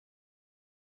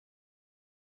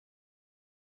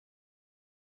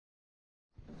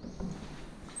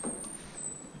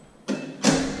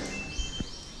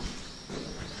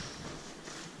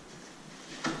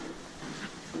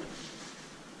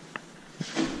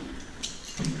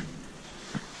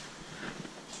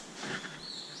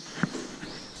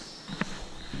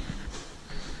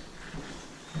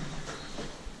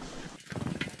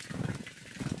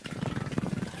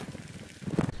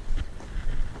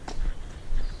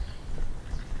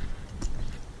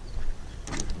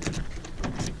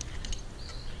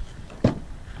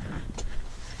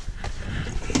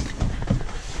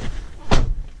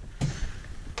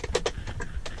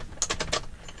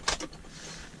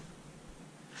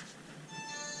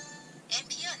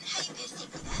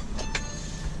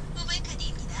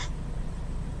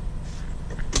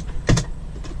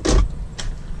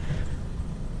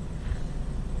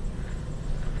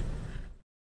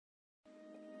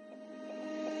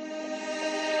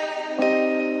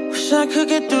Wish I could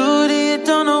get through to you,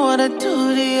 don't know what I do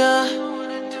to you.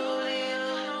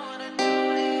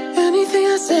 Anything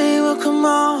I say will come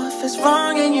off as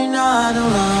wrong and you're not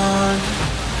alone.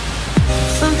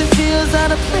 Something feels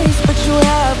out of place but you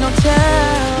have no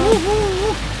tell.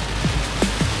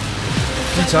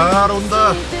 잘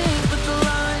온다.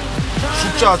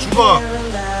 죽자 죽어.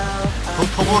 더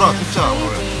터보라 죽자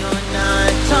오늘.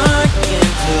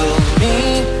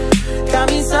 Got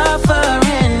me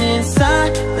suffering in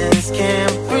silence,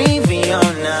 can't breathe, you're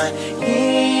not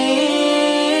here.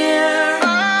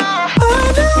 I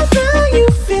know that you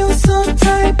feel some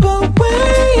type of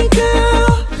way,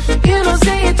 girl. You don't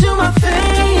say it to my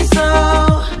face, so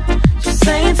just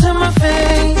say it to my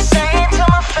face. Say it to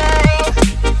my face.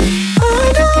 I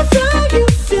know that you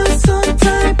feel some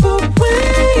type of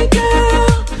way,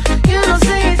 girl. You don't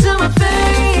say it to my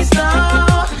face, so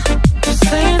just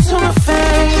say it to my face.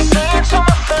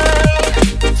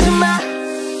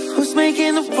 Who's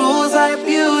making the rules I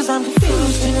abuse? I'm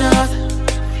confused enough.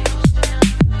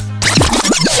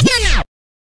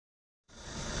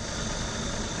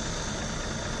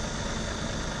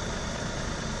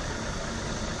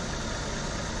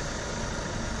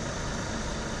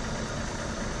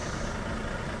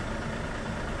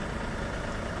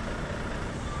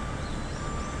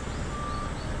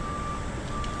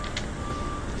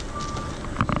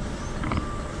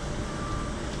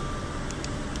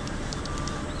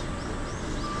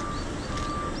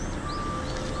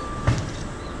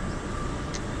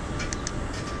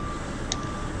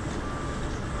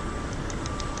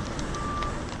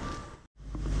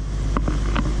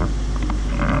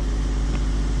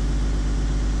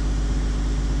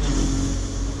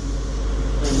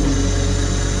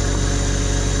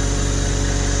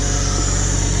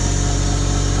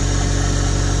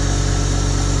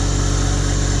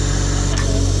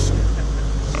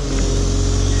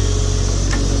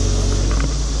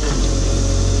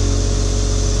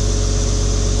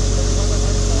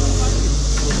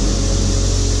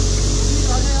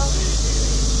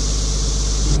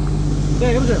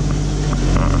 네, 여보세요.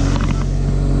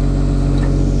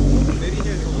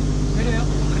 내려요?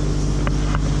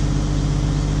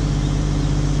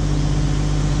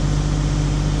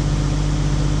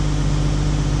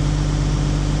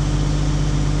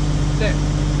 네.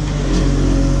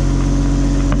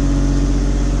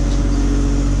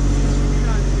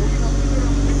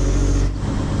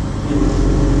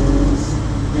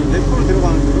 랩으로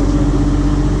들어가는 거죠?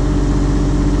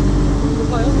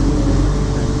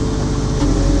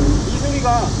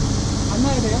 안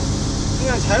나야 돼요?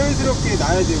 그냥 자연스럽게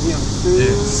나야 돼요. 그냥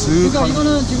그러니까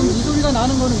이거는 지금 이 소리가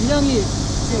나는 거는 위량이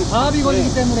과압이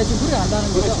걸리기 때문에 지금 소리가 안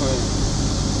나는 거죠? 그렇죠.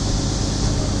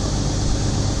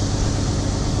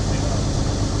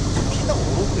 피가 5%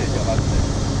 되죠, 맞아요.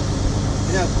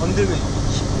 그냥 건들면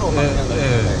 10%만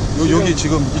여기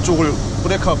지금 이쪽을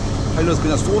브레이크 하려서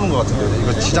그냥 쏘는 것 같은데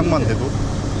이거 지장만 해도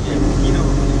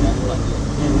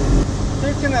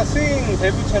틸트나 스윙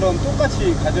밸브처럼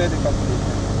똑같이 가져야 될 것 같은데.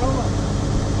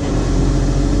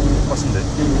 똑같은데.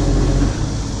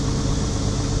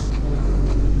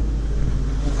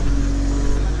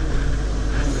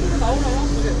 나오나요?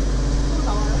 네.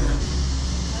 나와요?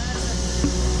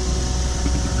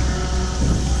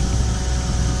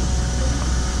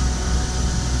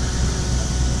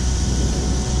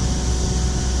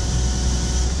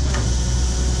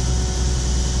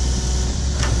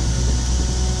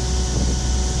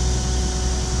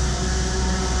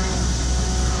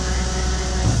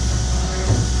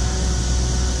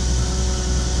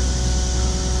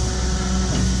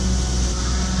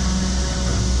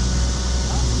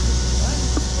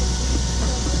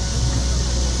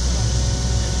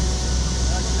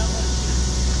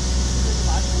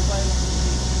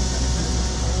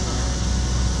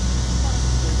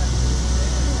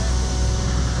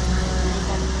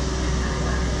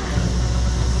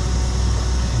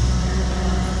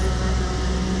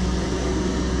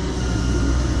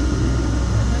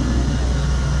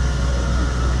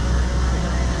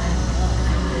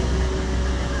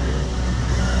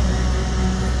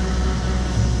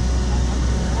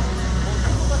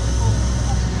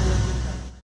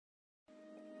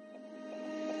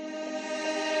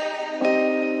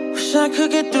 Wish I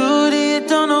could get through to you,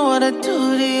 don't know what I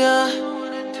do to you.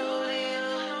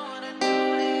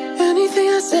 Anything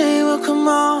I say will come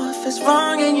off as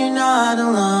wrong and you're not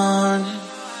alone.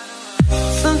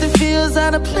 Something feels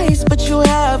out of place but you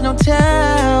have no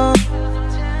tell.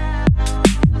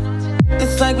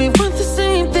 It's like we want the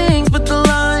same things but the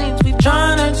lines we've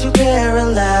drawn are too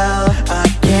parallel. I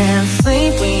can't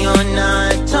sleep when you're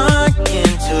not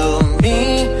talking to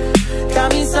me.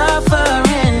 Got me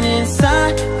suffering in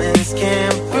silence,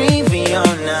 can't breathe.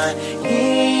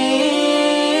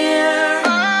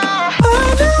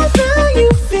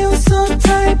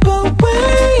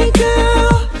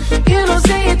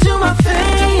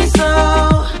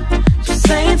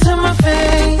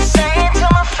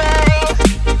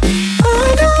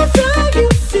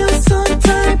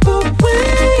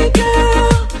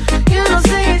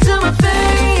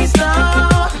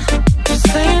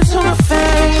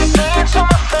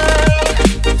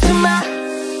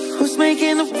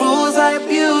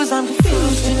 I'm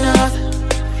confused enough.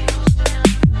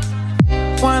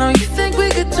 Why don't you think we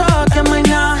could talk? Am I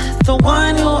not the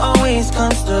one who always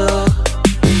comes through?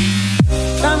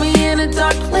 Got me in a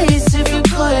dark place if you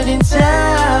couldn't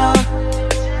tell.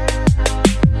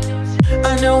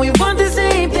 I know we want the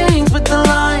same things, but the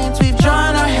lines we've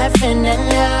drawn are heaven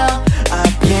and hell.